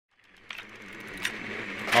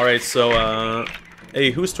Alright, so, hey,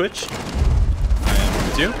 who's Twitch?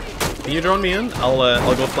 It's you? Can you drone me in?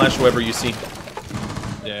 I'll go flash whoever you see.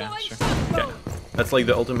 Yeah, sure. Okay. That's like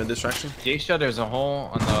the ultimate distraction. Geisha, there's a hole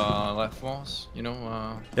on the left walls, you know?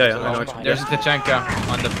 Yeah, I know what you There's a Tachanka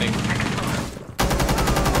on the thing.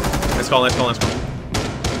 Nice call, nice call, nice call.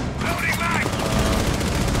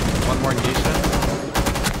 One more Geisha.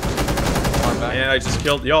 One back. Yeah, I just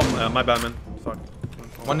killed. Yo, my bad, man. Fuck.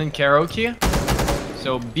 One in karaoke.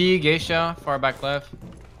 So B, Geisha, far back left.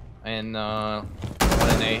 And one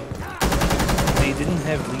in A. They didn't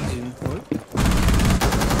have Legion. What?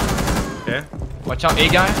 Okay. Watch out, A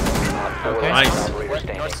guy. Okay. Nice.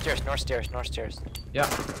 North stairs, north stairs, north stairs. Yeah,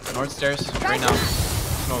 north stairs, right now.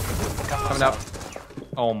 Smoke. Coming up.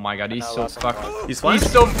 Oh my god, he's so fucked. He's flashed?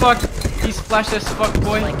 He's so fucked. He's flashed as fuck,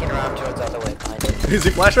 boy. Flanking around towards the other way, behind it. Is he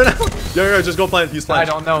flashed right now? Yo, just go plant. He's I flashed.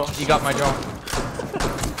 don't know. He got my drone.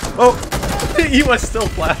 Oh! He was still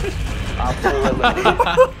flashed.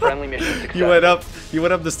 Friendly mission success. He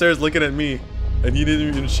went up the stairs looking at me, and he didn't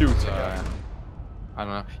even shoot. I don't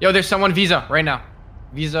know. Yo, there's someone Visa right now.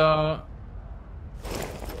 Visa,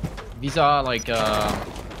 like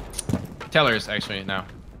tellers actually now.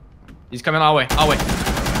 He's coming our way.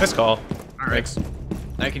 Nice call. Alright. Thanks.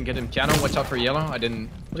 I can get him piano. Watch out for yellow. I didn't.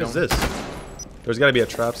 What is this? There's gotta be a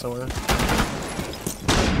trap somewhere.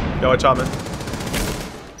 Yo, watch out, man.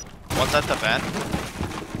 One's at the van.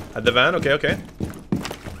 At the van? Okay, okay.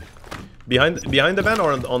 Behind the van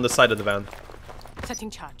or on the side of the van? Setting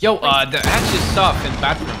charge. Yo, the hatch is soft in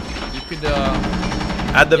bathroom. You could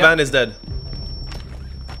At the van is dead.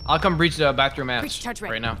 I'll come breach the bathroom hatch Breach charge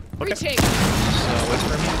ready. right now. Okay. Reaching. So wait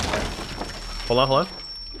for me. Hold on, hold on.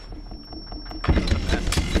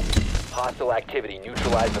 Hostile activity.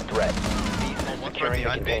 Neutralize the threat. One's right Securing the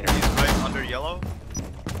behind me. container. He's right under yellow.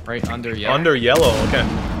 Right under yellow. Under yellow, okay.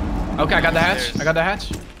 Okay, I got the hatch. I got the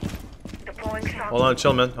hatch. Hold on,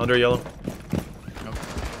 chill, man. Under yellow.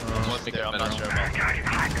 One's there. I'm not sure about that.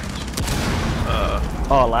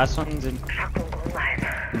 Oh, last one's in.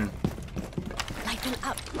 Lighten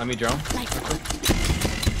up. Let me drone. Lighten up.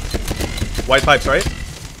 White pipes, right?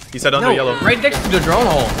 He said under yellow. Right next to the drone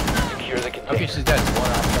hole. Secure the container. Okay, she's dead.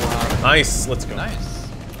 Nice, let's go. Nice.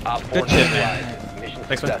 Good shit, Mission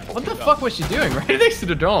Thanks, man. successful. What the fuck was she doing right next to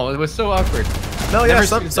the drone? It was so awkward. No, yeah, Never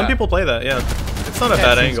some seen that. people play that, yeah. It's not a Yeah,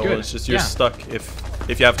 bad it seems angle, good. it's just you're Yeah. stuck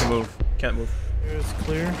if you have to move. Can't move. It's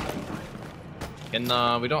clear. And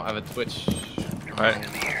we don't have a Twitch. Alright.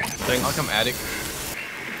 Thanks. I'll come attic.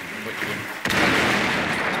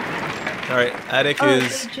 Alright, attic Oh,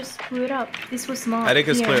 is they just blew it up. This was not. attic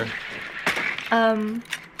is here. clear.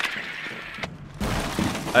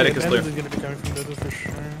 Attic is clear. Gonna be coming from the other for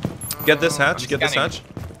sure. Get this hatch, I'm get this scanning. hatch.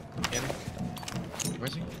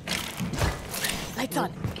 Where's he? Lights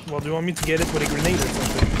on. Well, do you want me to get it with a grenade or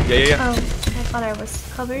something? Yeah, yeah, yeah. Oh, I thought I was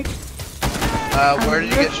covered. Where did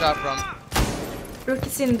you get shot from? Rook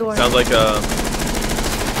is in door. Sounds like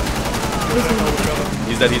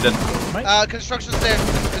he's dead, he's dead. Construction stairs.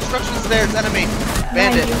 Construction stairs. Enemy.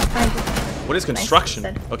 Bandit. Behind you. What is construction?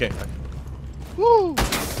 Nice. Okay. Woo. I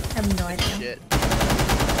have no idea. Shit.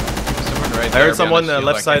 Someone right I there heard someone behind the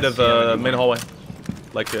left shield. side I of can't see him main anymore. hallway.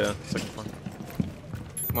 Like second floor.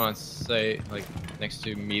 Come on, say like next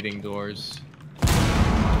to meeting doors.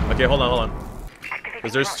 Okay, hold on.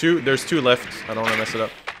 Cause there's two left. I don't wanna mess it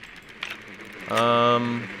up.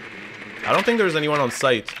 I don't think there's anyone on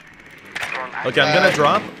site. Okay, I'm gonna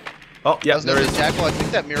drop. Oh yeah, there is. Jackal, I think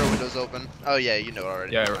that mirror window's open. Oh yeah, you know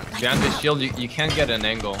already. Yeah, behind the shield, you can't get an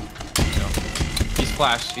angle. No. He's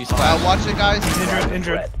flashed. He's flashed. Watch it, guys.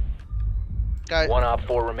 Injured. Guys, One op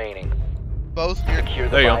 4 remaining. both near. Secure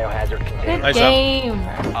the There you go. biohazard container. Good Nice job. game.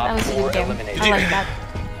 That was a good game. eliminated. I like that.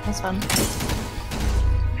 Nice fun.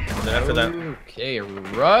 And then after that, Okay,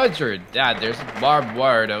 Roger that. There's barbed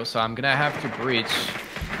wire though, so I'm gonna have to breach.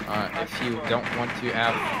 If you don't want to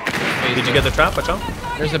have. did you get the trap? Watch out.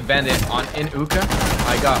 There's a bandit in Uka.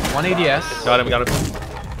 I got one ADS. Got him.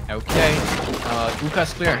 Okay.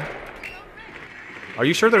 Uka's clear. Are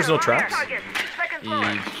you sure there's no traps?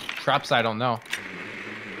 The traps, I don't know.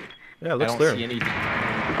 Yeah, it I looks don't clear. see anything.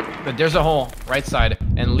 But there's a hole right side,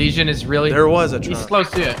 and Legion is really. There was a He's trap. close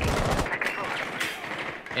to it.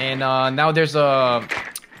 And now there's a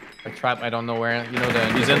trap. I don't know where. You know the.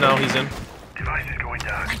 He's in now. He's in.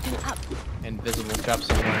 Lighten up. Invisible trap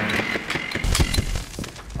somewhere.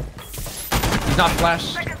 He's not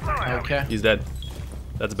flashed. Okay. He's dead.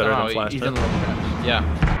 That's better than flash. He's man. in little traps.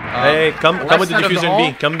 Yeah. Hey, come left with the side of diffuser in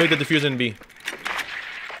hall. B. Come with the diffuser in B.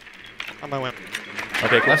 On my way.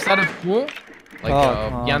 Okay, cool. Left side of pool. Like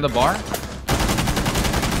behind the bar.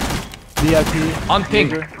 VIP. On ping.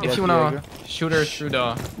 Jaeger. If Yeah, you wanna Jaeger. shoot her through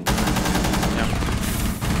the.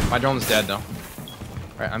 Yeah. My drone's dead though.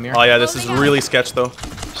 Alright, I'm here. Oh yeah, this is really sketch though.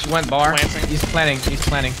 She went bar. He's planning. He's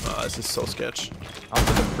planning. This is so sketch. I'll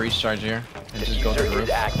put the breach charge here and just go to the Diffuser is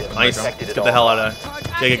roof. active. Nice. Protected Get at the all hell out of costs.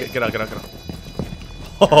 there. Yeah, get out, get out, get out.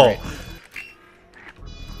 Oh. Alright.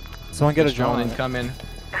 Someone get a Drone drone. incoming.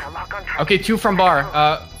 Okay, 2 from bar.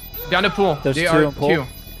 Down the pool. There's they 2 are in pool.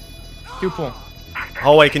 2 pool.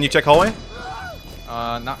 Hallway, can you check hallway?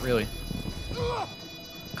 Not really.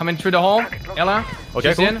 Coming through the hole. Ella. Okay,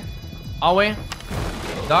 She's cool. in. Hallway.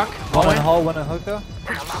 Doc. One in Hallway. hall, one in hookah.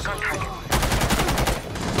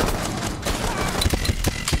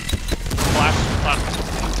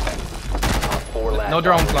 Four last No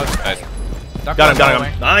drone operators. plus. Doc Got him, got hallway.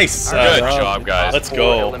 him. Nice. Good job, guys. Let's Four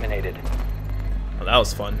go. eliminated. Oh, that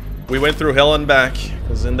was fun. We went through hell and back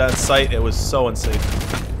because in that site it was so unsafe.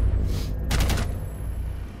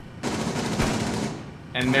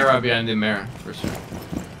 And mirror behind the mirror for sure.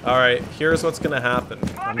 All right, here's what's gonna happen.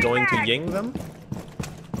 I'm going to ying them.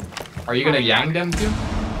 Are you gonna yang them too?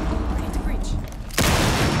 Ready to breach.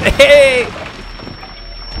 Hey!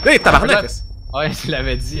 Hey, tabarnak! Ouais, je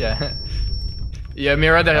l'avais dit. Il y a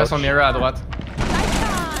Mira derrière son mirror à droite.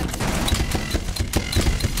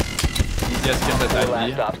 Easiest kill de ta Four last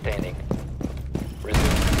vie. stop standing. Resume.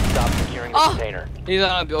 Stop securing the Oh. container. He's on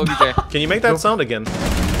a OBJ. Can you make that sound again?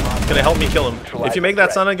 It's gonna help me kill him. If you make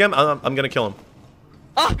that sound again, I'm gonna kill him.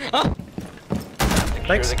 Secure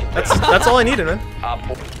Thanks. the container. That's all I needed, man. Op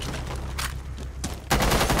 4. Got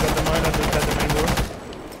the mine at the main door.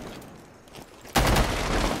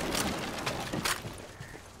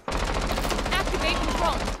 Activate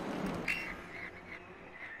drone.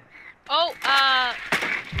 Oh,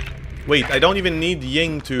 Wait, I don't even need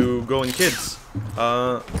Ying to go in kids. It's Watch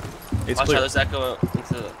out, clear. there's echo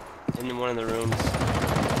into one of the rooms.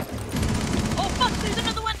 oh fuck, there's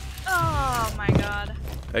another one. Oh my god.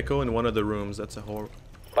 Echo in one of the rooms. That's a whole.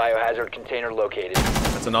 Biohazard container located.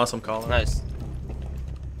 That's an awesome call. Nice.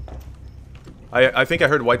 I think I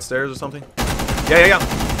heard white stairs or something. Yeah.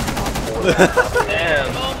 Four last operators.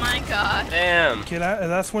 Damn. Oh my god. Damn. Okay,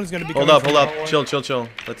 last one is gonna be. Hold coming up, from hold the up. hallway. Chill.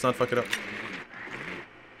 Let's not fuck it up.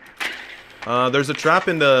 There's a trap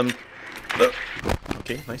in the.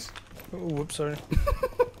 Okay, nice. Oh, whoops, sorry.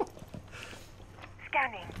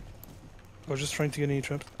 Scanning. I was just trying to get any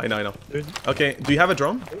traps. I know. Dude. Okay, do you have a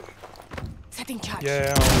drone? Setting charge.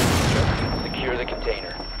 Yeah, I'll Secure the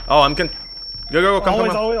container. Oh, I'm Go, come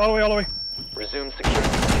always, on. all the way. Resume securing the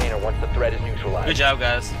container once the threat is neutralized. Good job,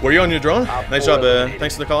 guys. Were you on your drone? Op Nice 4 job. eliminated.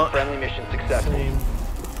 Thanks for the call. Friendly mission successful. Same.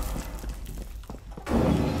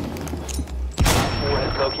 Op 4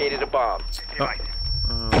 has located a bomb.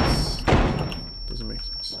 Doesn't make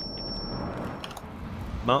sense.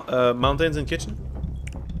 Mountains and kitchen.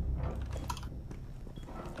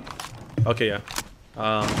 Okay, yeah.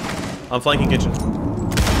 I'm flanking kitchen.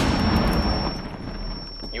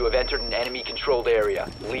 You have entered an enemy-controlled area.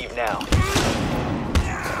 Leave now.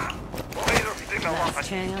 Last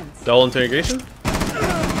chance. Double interrogation.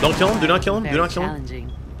 Don't kill him. Do not kill him. Do Very not kill him.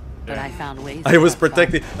 challenging, but I found ways. I was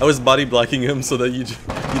protecting. I was body blocking him so that you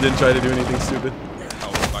didn't try to do anything stupid.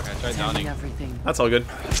 Oh fuck, I tried downing. Everything. That's all good.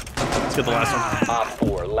 Let's get the last one. Op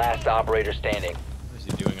 4, last operator standing. What is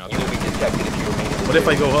he doing out You will there? be detected if you remain in the What if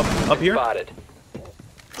I go up here? Spotted.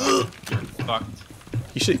 Fucked.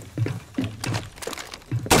 You should.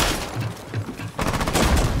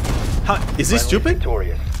 How, is he Friendly stupid?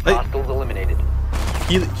 Victorious. Hey. Hostiles eliminated.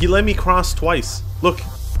 He let me cross twice. Look.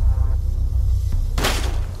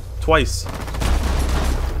 Twice.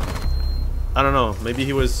 I don't know. Maybe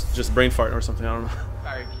he was just brain fart or something. I don't know.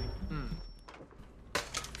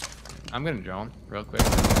 I'm gonna drone real quick.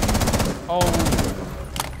 Oh,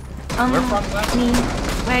 Me.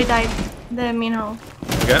 Where I died. The main hall.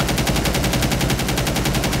 Okay.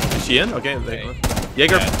 Is she in? Okay. Okay.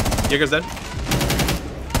 Jaeger. Jaeger's dead.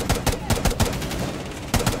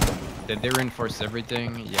 did they reinforce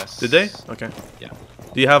everything? Yes. Did they? Okay. Yeah.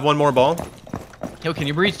 Do you have one more ball? Yo, can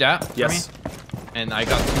you breach that? for Yes. me? And I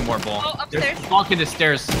got 2 more ball. Oh, upstairs. There's walking the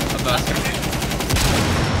stairs of us.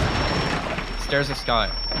 Stairs of sky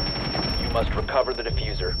You must recover the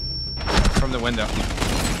diffuser. from the window.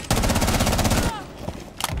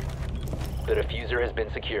 The diffuser has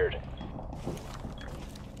been secured.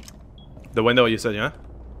 The window you said, yeah?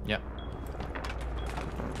 Yeah.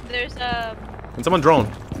 There's Can someone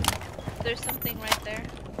drone? there's something right there.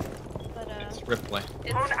 But It's replay.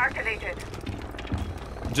 it's, activated.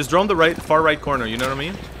 Just drone the far right corner, you know what I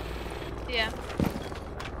mean? yeah.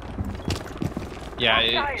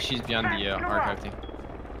 Yeah, she's beyond the archive thing.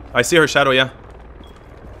 I see her shadow, yeah.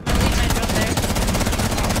 I'll leave my drone there.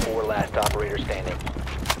 4 last operator standing.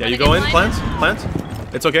 Yeah, you go in, plant.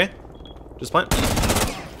 It's okay. Just plant.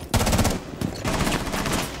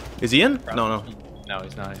 Is he in? No, no. No,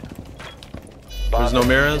 he's not. There's no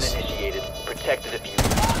mirrors. Protect the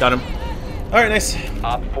diffuser. Got him. Alright, nice.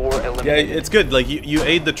 Op 4 eliminated. Yeah, it's good. Like, you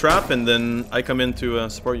aid the trap, and then I come in to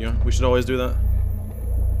support you. We should always do that.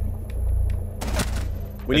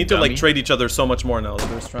 We need to, like, trade each other so much more now.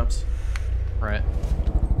 There's traps. Right.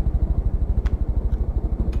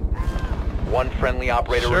 One friendly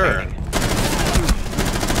operator remaining.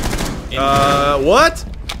 What?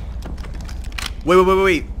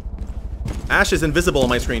 Wait. Ash is invisible on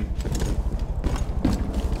my screen.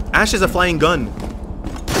 Ash is a flying gun.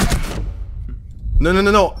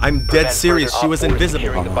 No. I'm dead serious. She was invisible.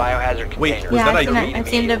 Wait, was Yeah, that I've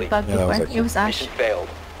seen the bug before. It was Ash. Mission failed.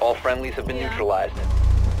 All friendlies have been neutralized.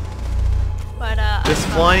 But This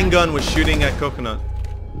flying gun was shooting at Coconut.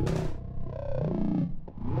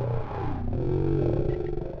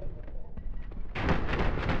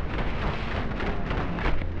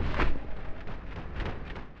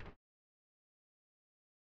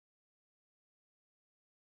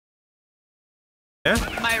 Yeah?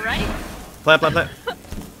 am I right? Plant.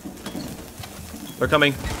 They're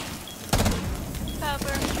coming.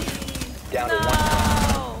 Cover me. Down to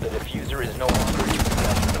No. 1. The diffuser is no longer in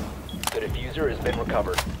possession. The diffuser has been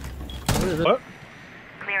recovered. What?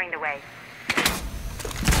 Clearing the way.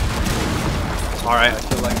 Alright. I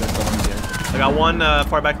feel like there's someone here. I got one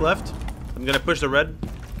far back left. I'm gonna push the red.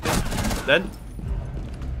 Dead.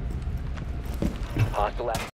 Hostile